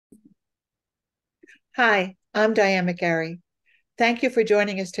Hi, I'm Diane McGarry. Thank you for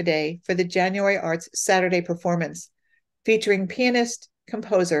joining us today for the January Arts Saturday performance featuring pianist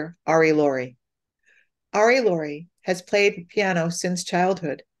composer Ari Lurie. Ari Lurie has played piano since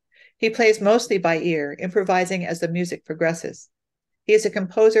childhood. He plays mostly by ear, improvising as the music progresses. He is a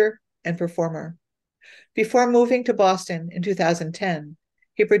composer and performer. Before moving to Boston in 2010,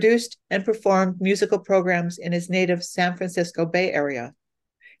 he produced and performed musical programs in his native San Francisco Bay Area.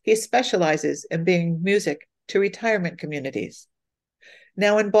 He specializes in bringing music to retirement communities.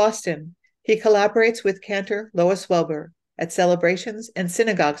 Now in Boston, he collaborates with Cantor Lois Welber at celebrations and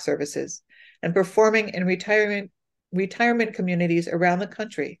synagogue services and performing in retirement communities around the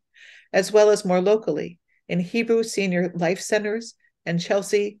country, as well as more locally in Hebrew SeniorLife centers and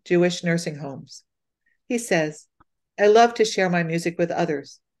Chelsea Jewish nursing homes. He says, I love to share my music with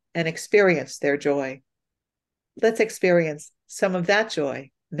others and experience their joy. Let's experience some of that joy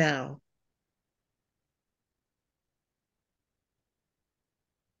now.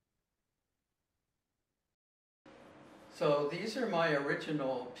 So these are my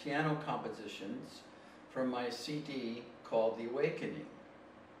original piano compositions from my CD called The Awakening.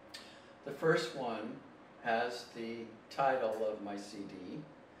 The first one has the title of my CD,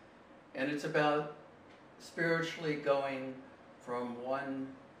 and it's about spiritually going from one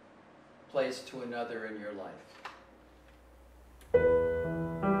place to another in your life.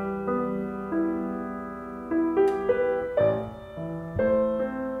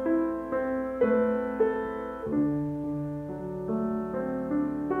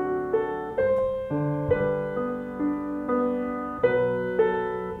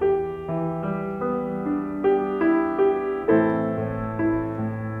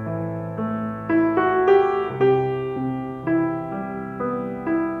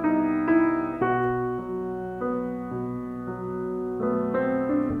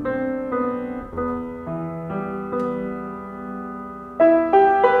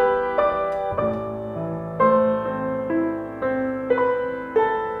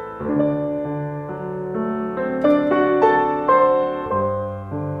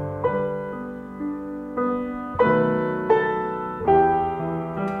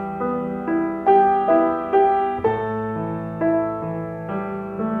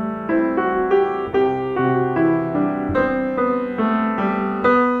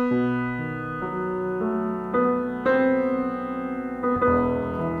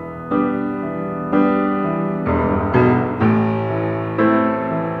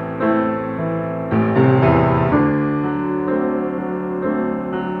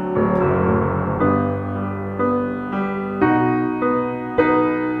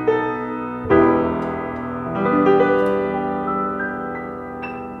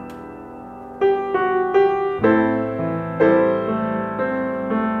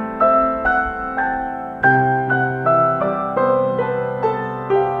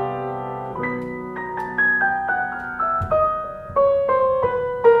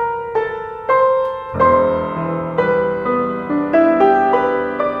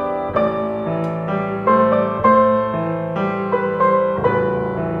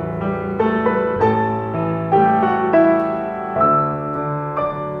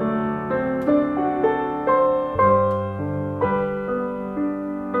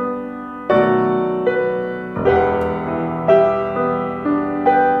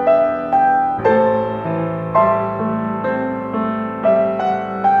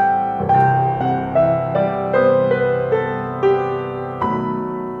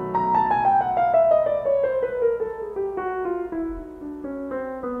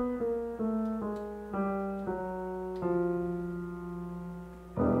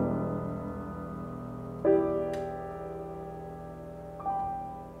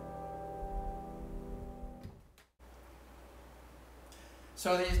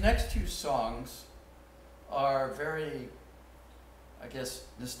 So these next two songs are very, I guess,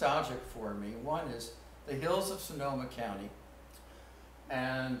 nostalgic for me. One is The Hills of Sonoma County,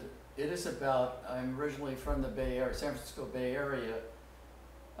 and it is about, I'm originally from the Bay Area, San Francisco Bay Area.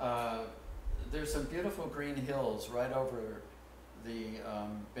 There's some beautiful green hills right over the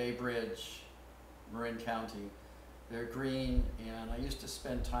Bay Bridge, Marin County. They're green, and I used to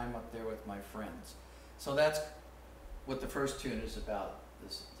spend time up there with my friends. So that's what the first tune is about,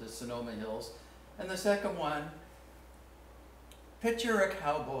 the Sonoma Hills. And the second one, picture a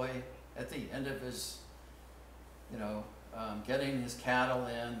cowboy at the end of his, getting his cattle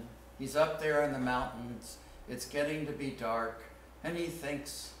in. He's up there in the mountains. It's getting to be dark, and he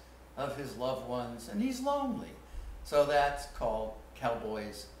thinks of his loved ones, and he's lonely. So that's called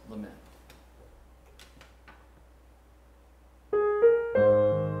Cowboy's Lament.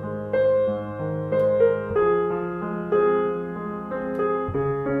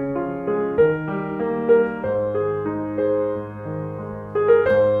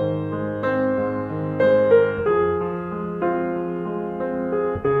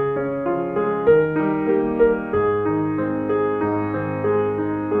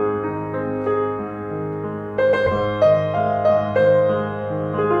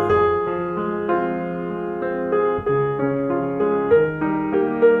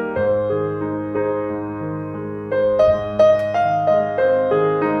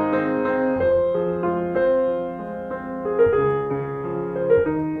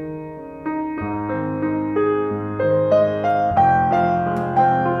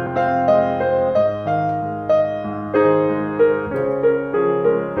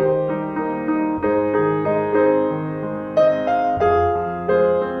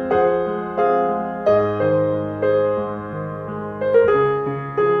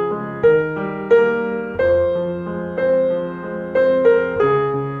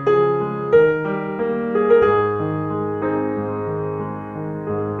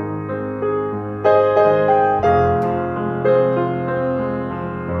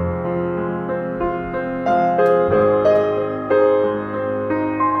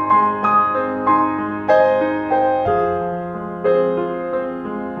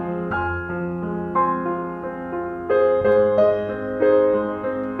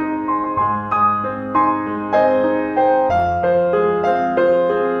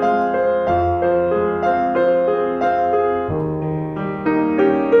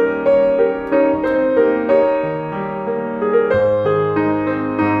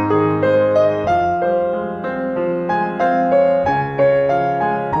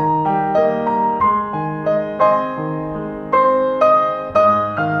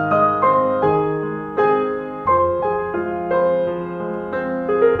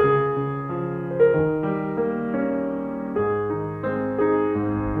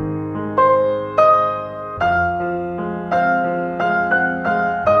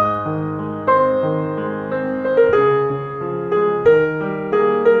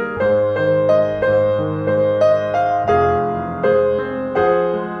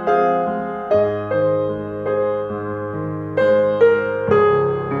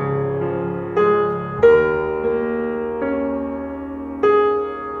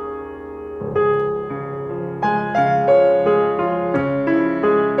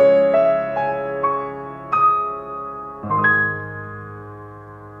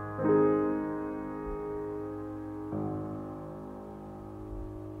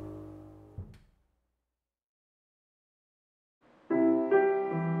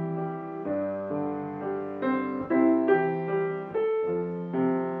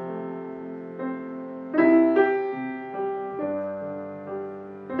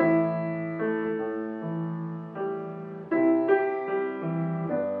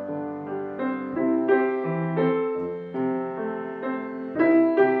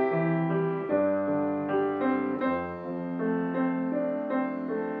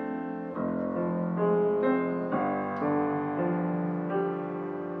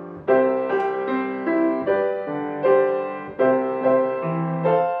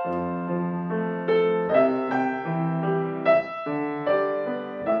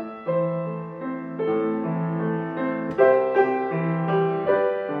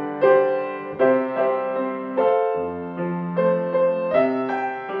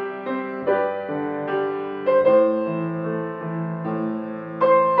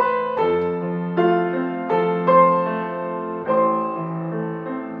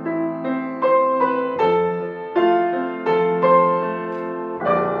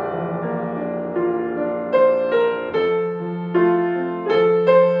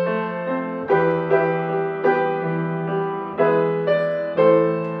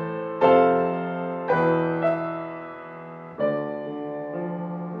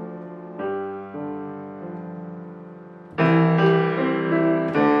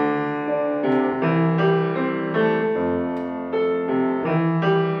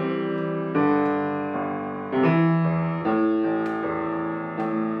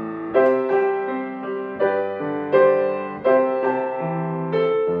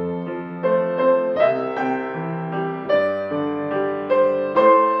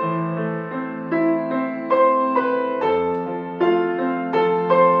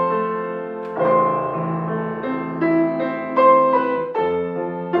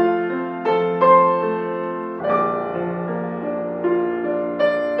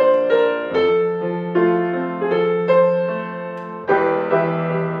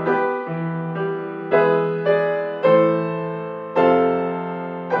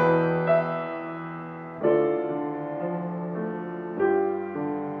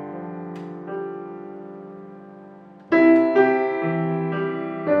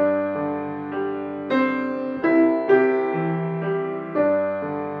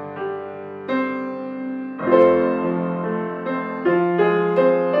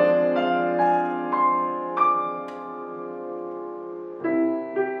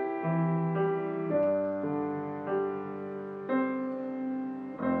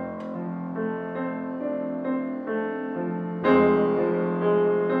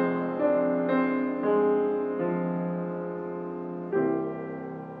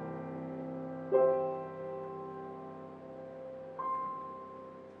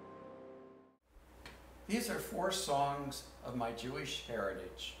 These are 4 songs of my Jewish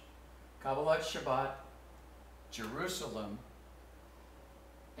heritage: Kabbalat Shabbat, Jerusalem,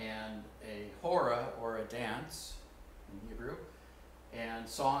 and a hora, or a dance in Hebrew, and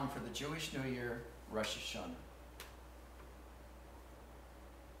song for the Jewish New Year, Rosh Hashanah.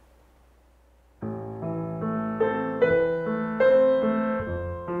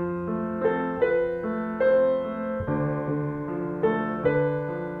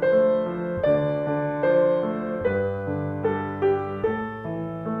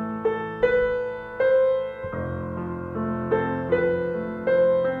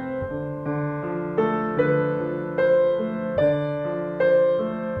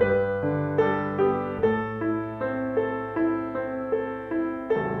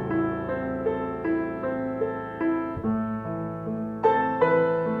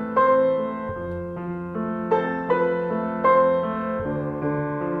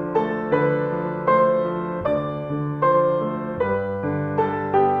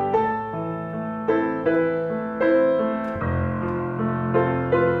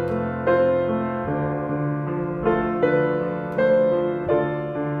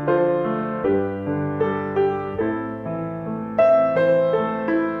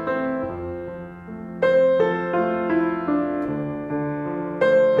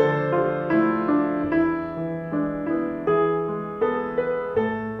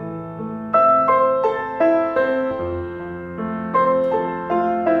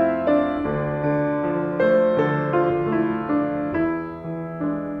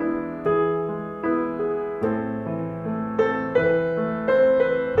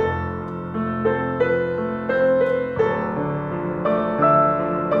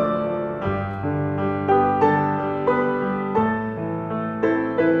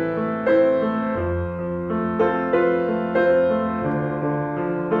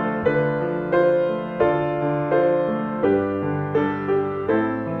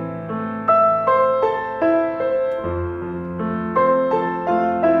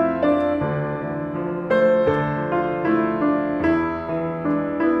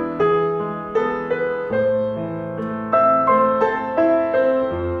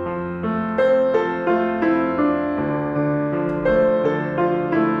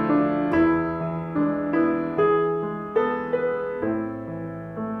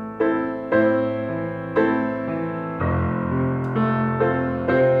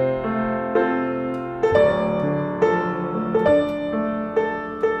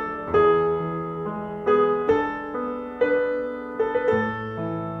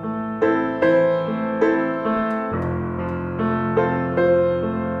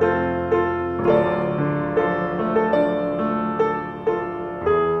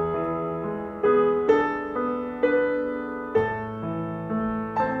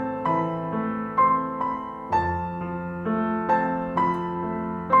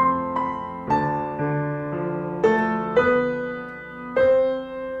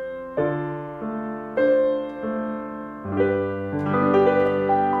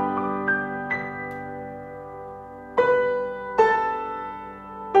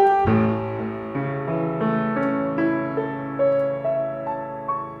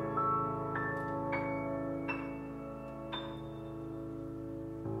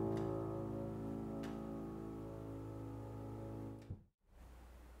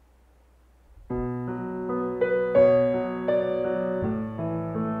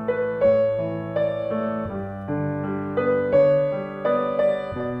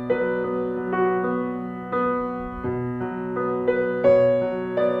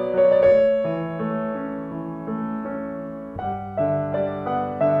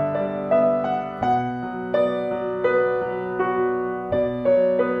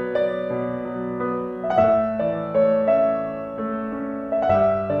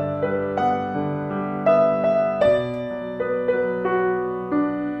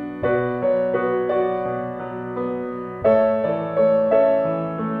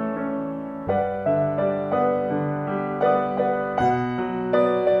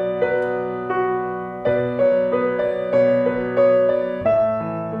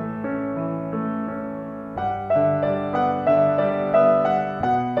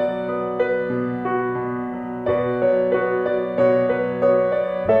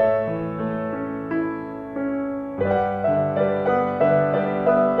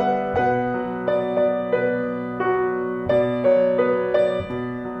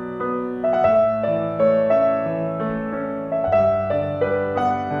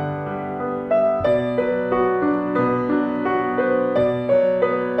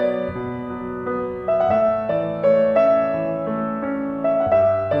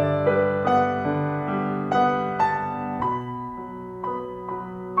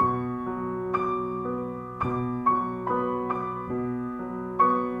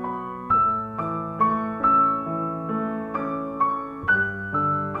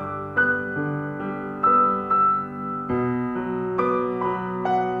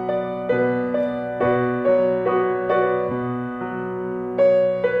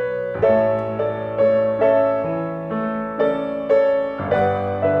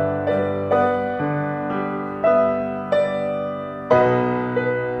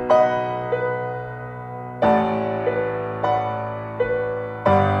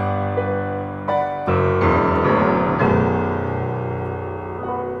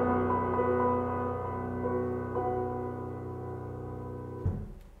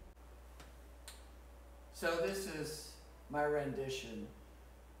 my rendition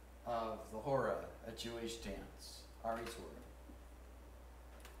of the Hora, a Jewish dance. Ari's word.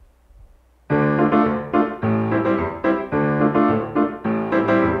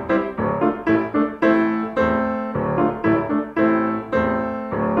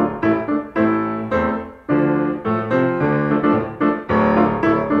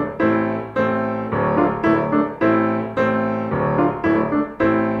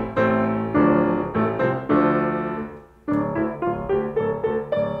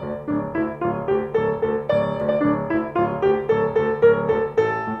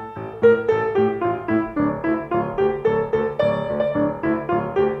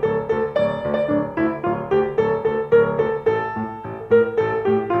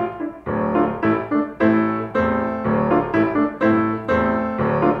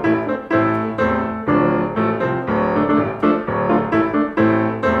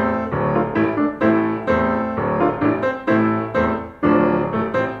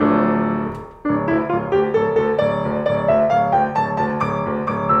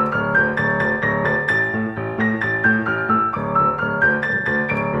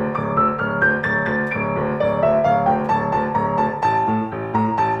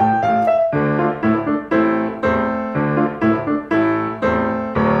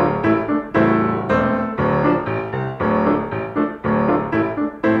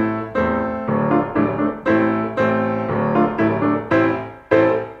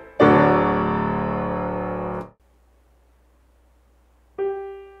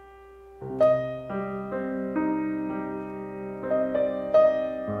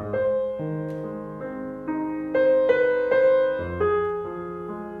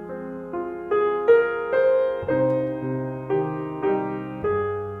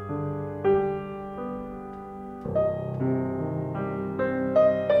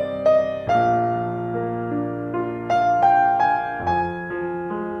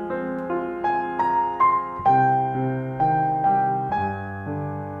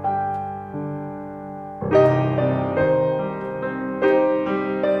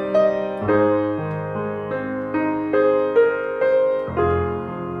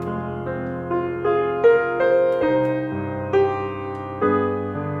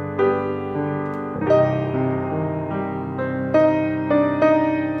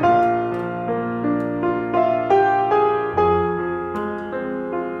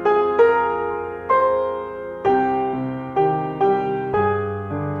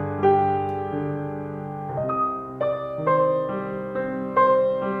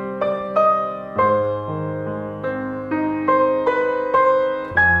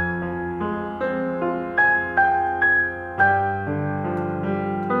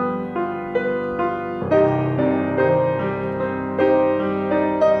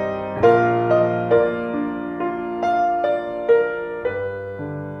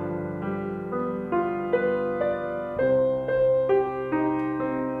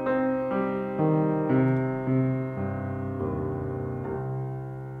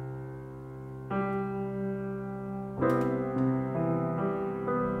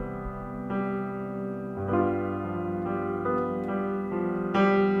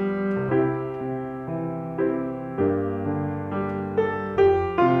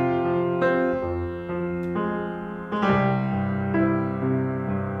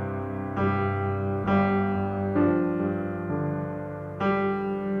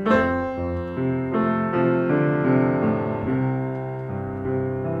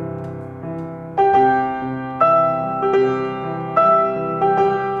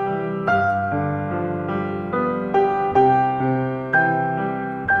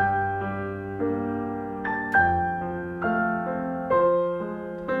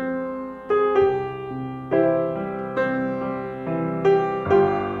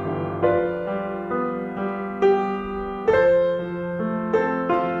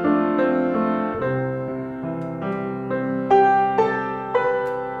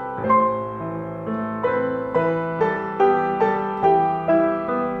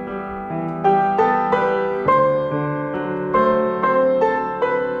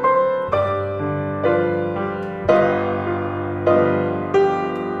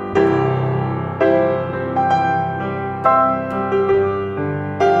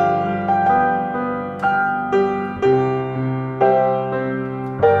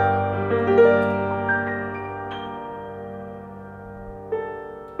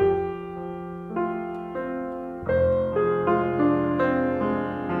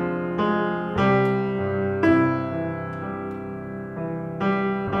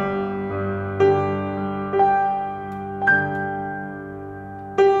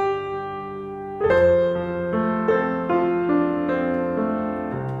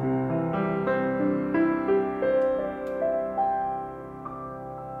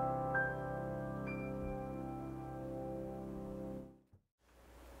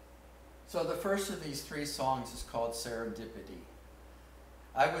 So the first of these three songs is called Serendipity.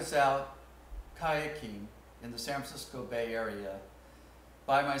 I was out kayaking in the San Francisco Bay Area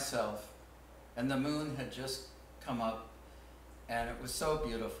by myself, and the moon had just come up, and it was so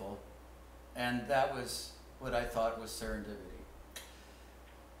beautiful, and that was what I thought was serendipity.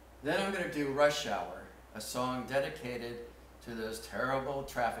 Then I'm going to do Rush Hour, a song dedicated to those terrible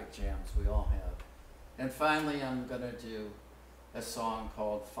traffic jams we all have. And finally, I'm going to do a song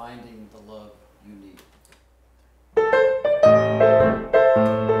called Finding the Love You Need.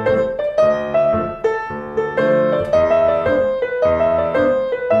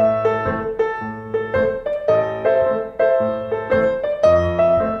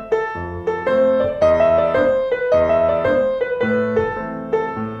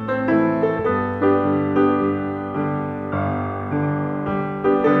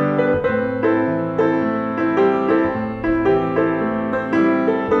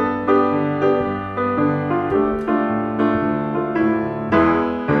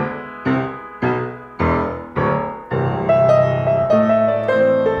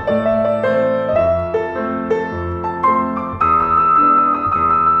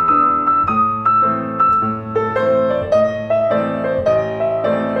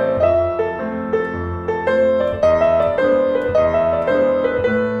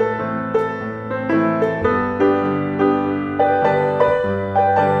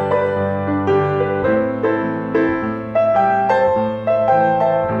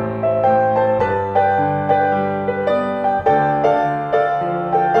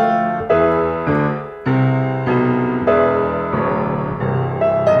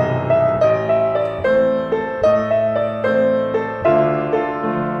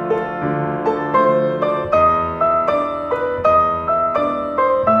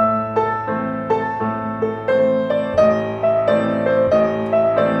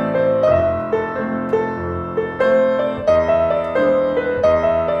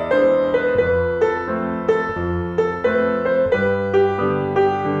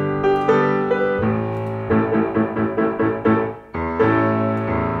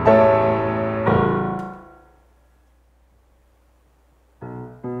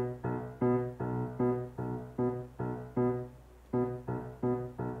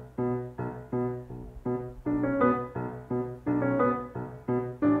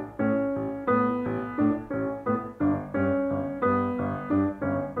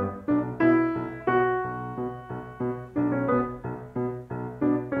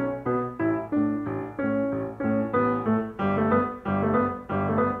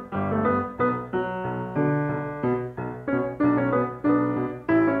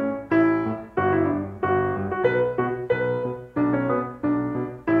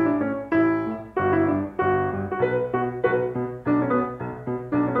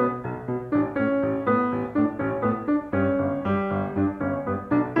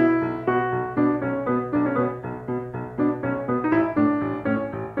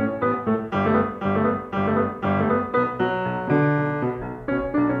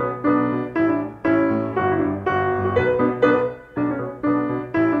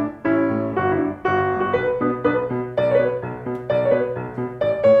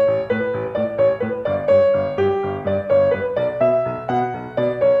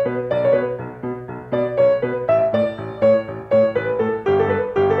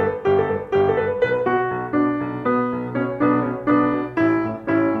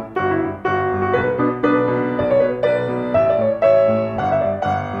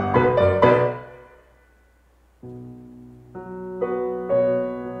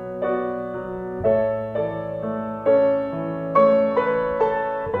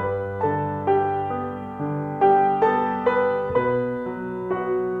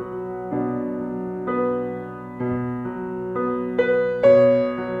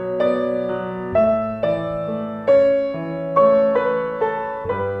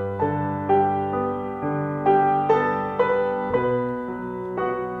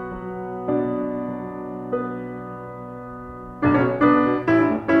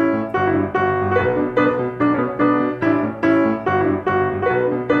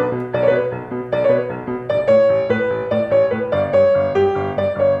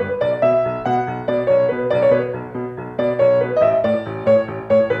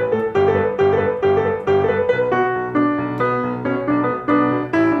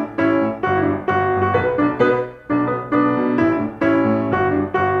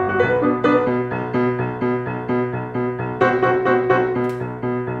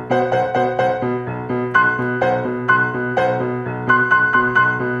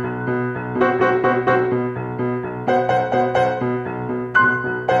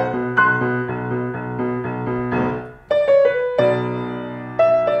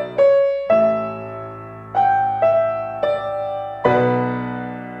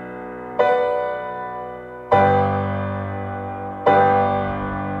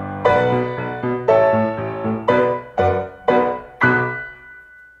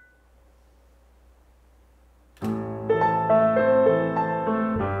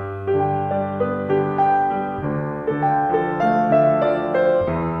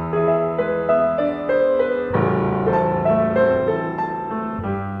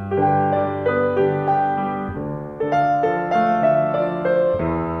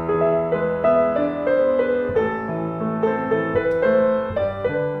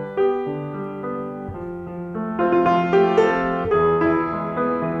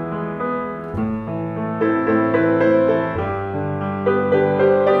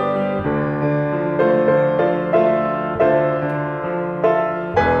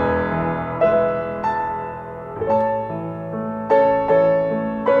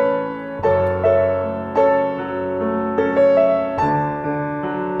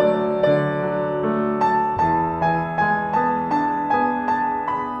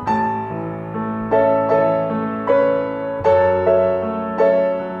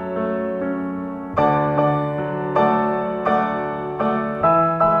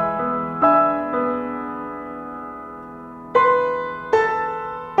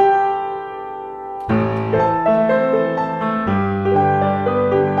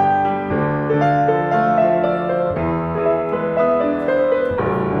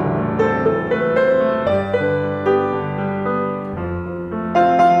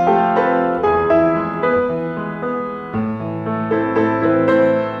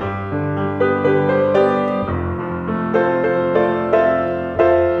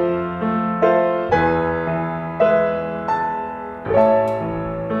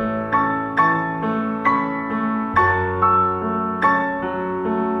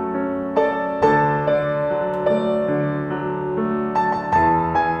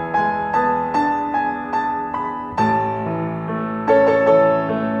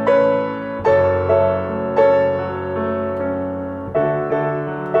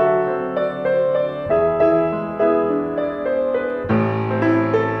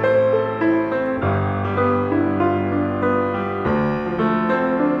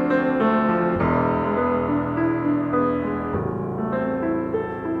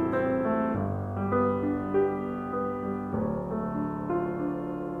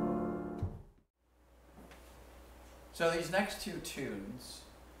 So these next two tunes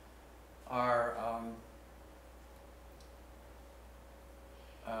are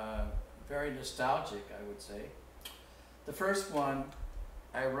very nostalgic, I would say. The first one,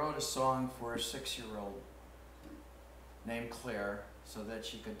 I wrote a song for a 6-year-old named Claire so that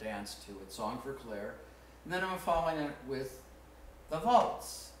she could dance to it, Song for Claire. And then I'm following it with the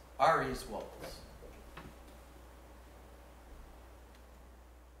waltz, Ari's waltz.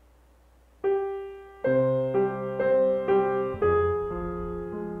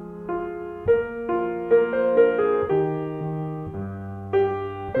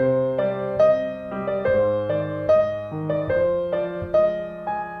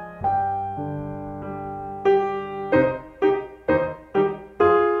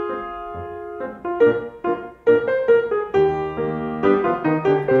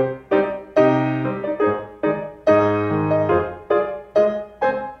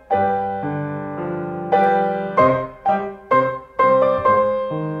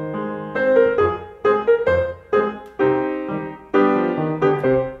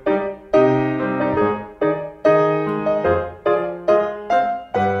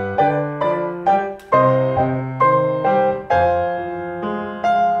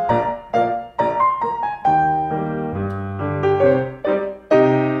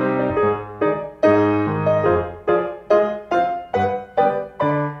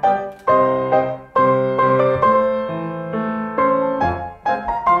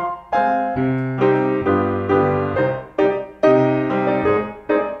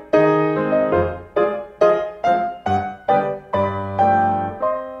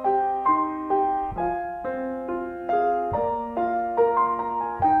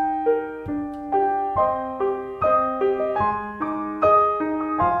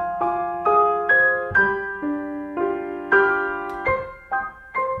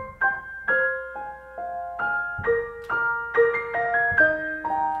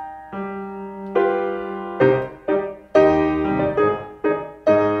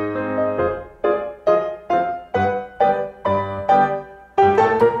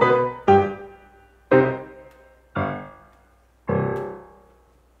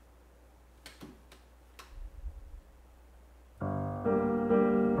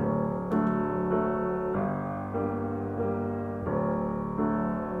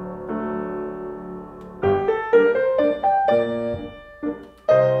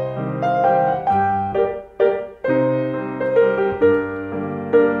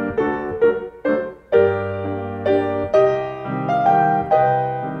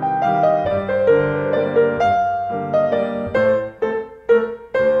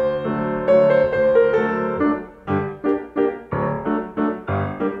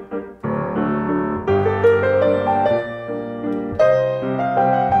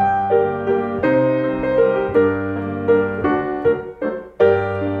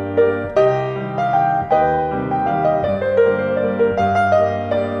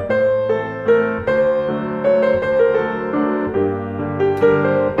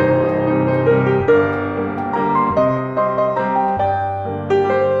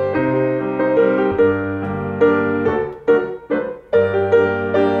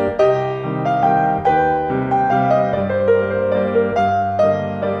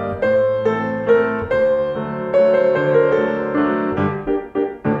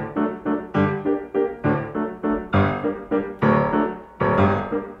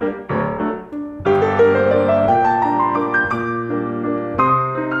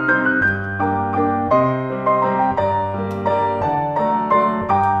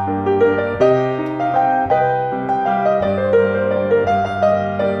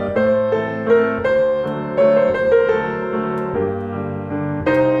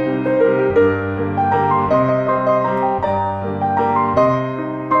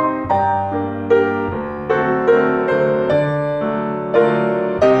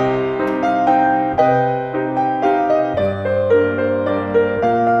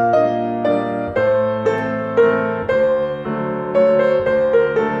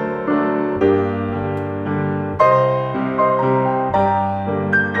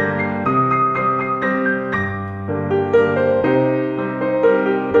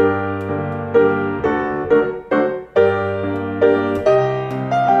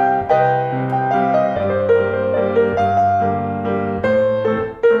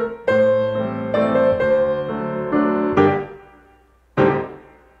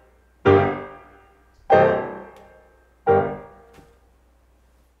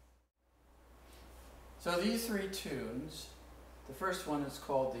 So these three tunes, the first one is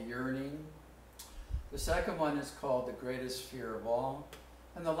called The Yearning, the second one is called The Greatest Fear of All,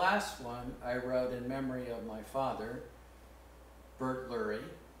 And the last one I wrote in memory of my father, Bert Lurie,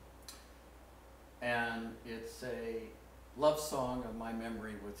 and it's a love song of my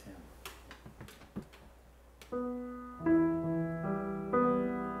memory with him.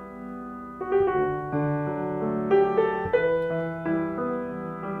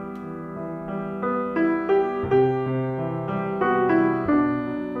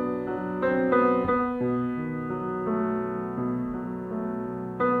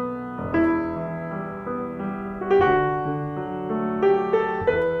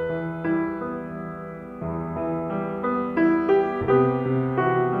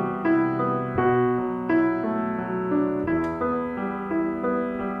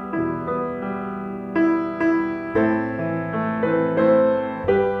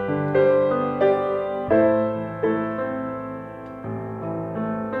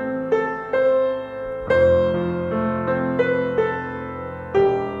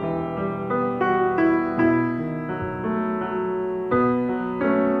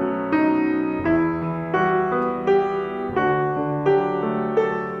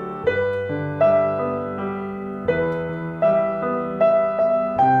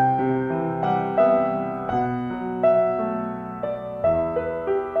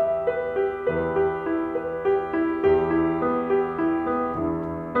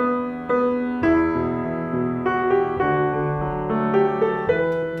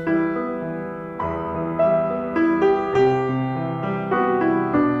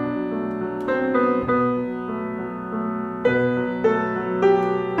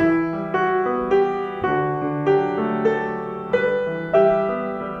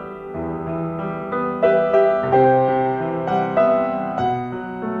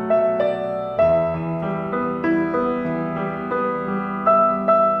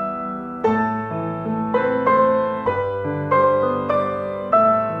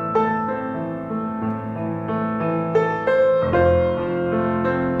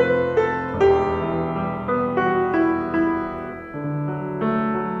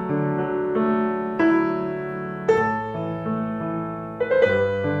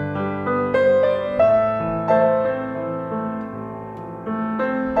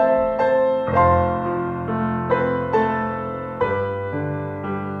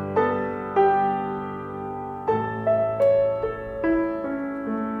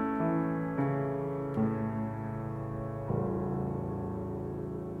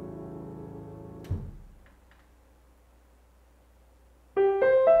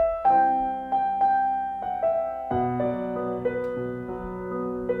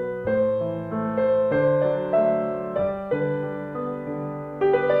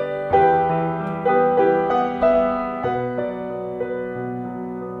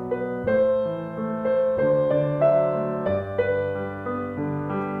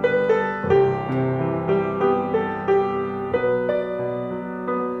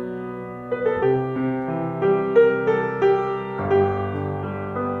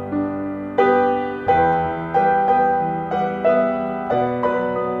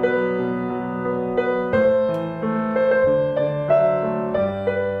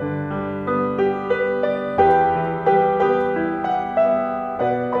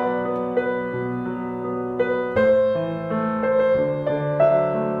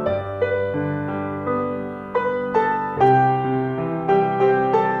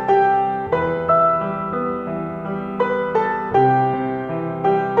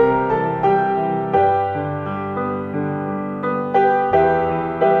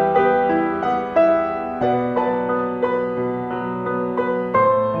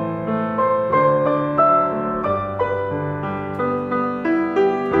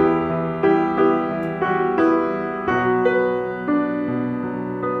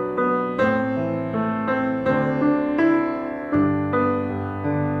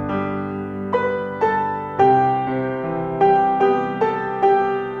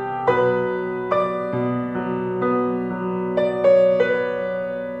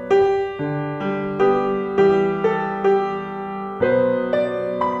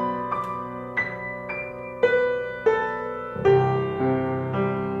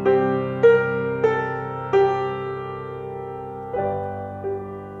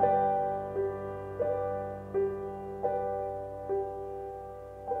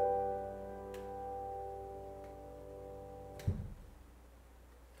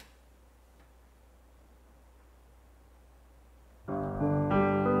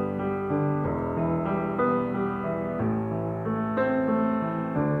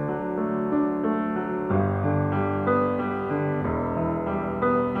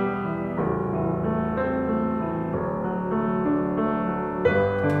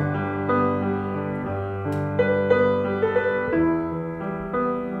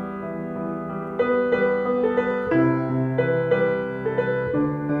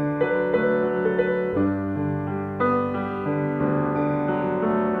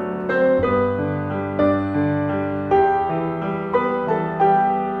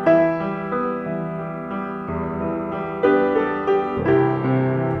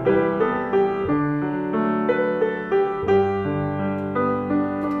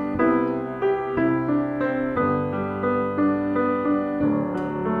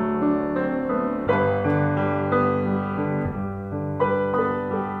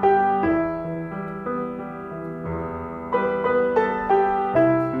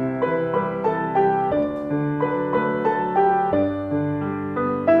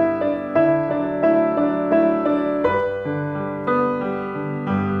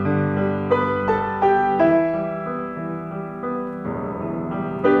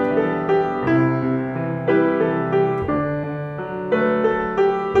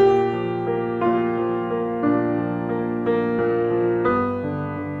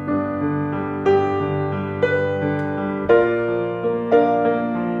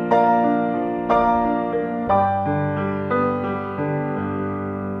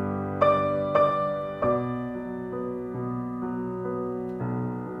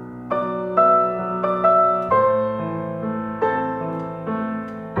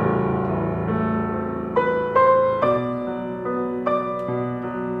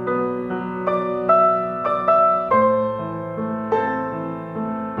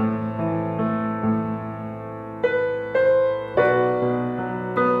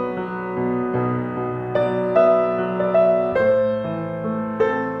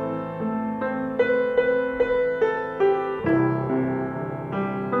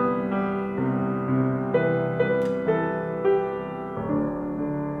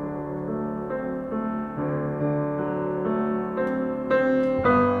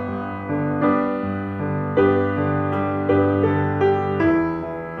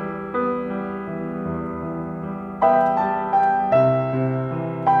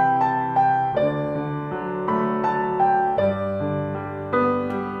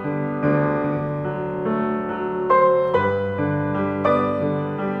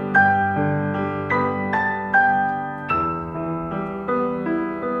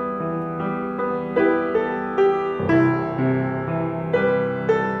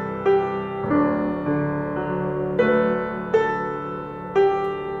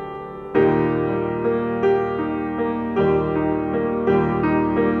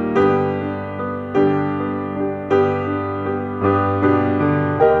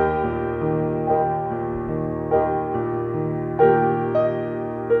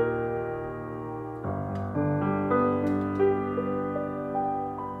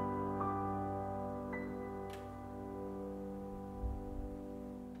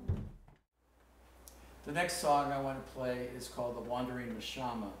 The next song I want to play is called The Wandering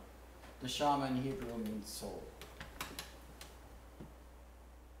Neshama. Neshama in Hebrew means soul.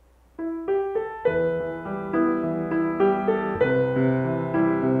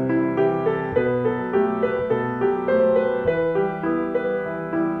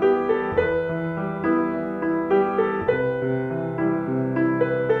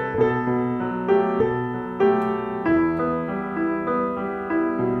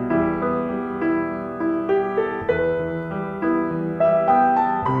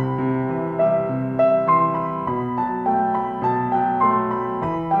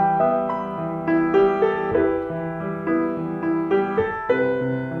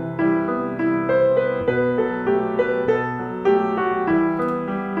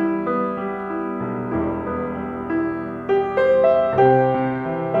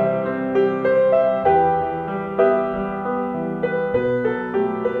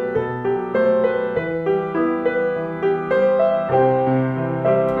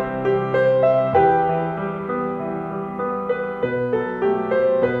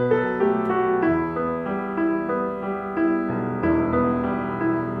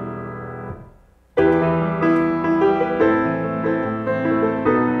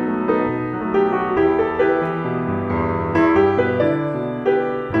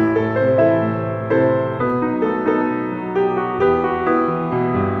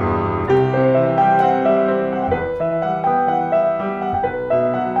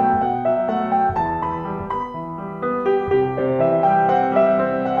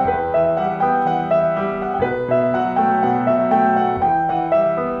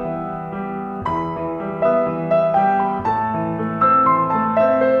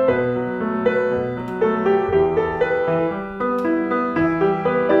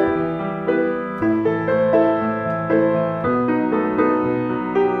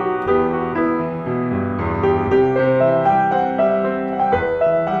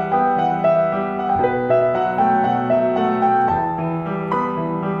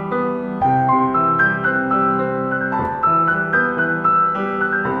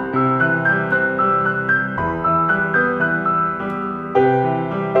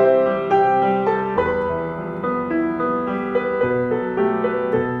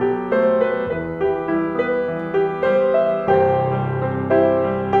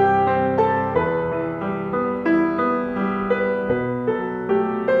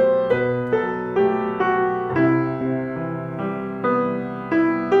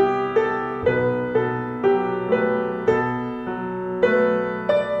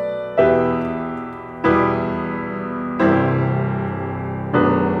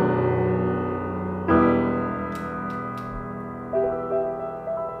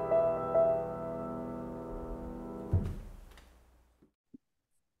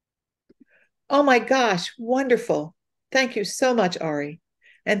 Oh my gosh, wonderful. Thank you so much, Ari.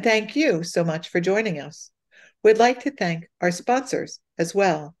 And thank you so much for joining us. We'd like to thank our sponsors as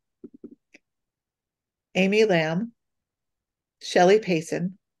well. Amy Lamb, Shelley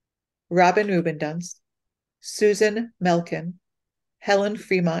Payson, Robin Rubendunst, Susan Melkin, Helen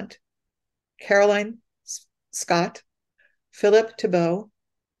Fremont, Caroline Scott, Philip Thibault,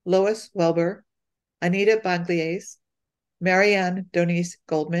 Lois Welber, Anita Bagliese, Marianne Donice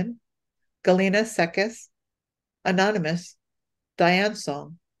Goldman, Galina Sekis, Anonymous, Diane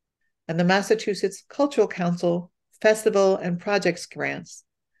Song, and the Massachusetts Cultural Council Festival and Projects grants,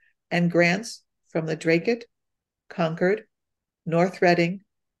 and grants from the Dracut, Concord, North Reading,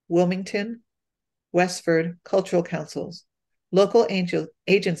 Wilmington, Westford Cultural Councils, local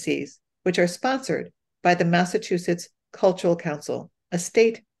agencies which are sponsored by the Massachusetts Cultural Council, a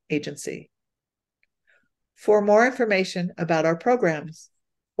state agency. For more information about our programs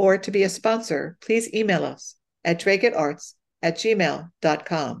or to be a sponsor, please email us at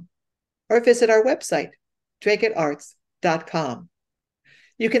dracutarts@gmail.com or visit our website, dracutarts.com.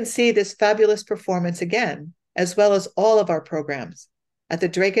 You can see this fabulous performance again, as well as all of our programs, at the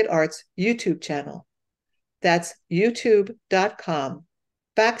Dracut Arts YouTube channel. That's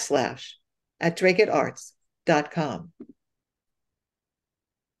youtube.com/@dracutarts.com.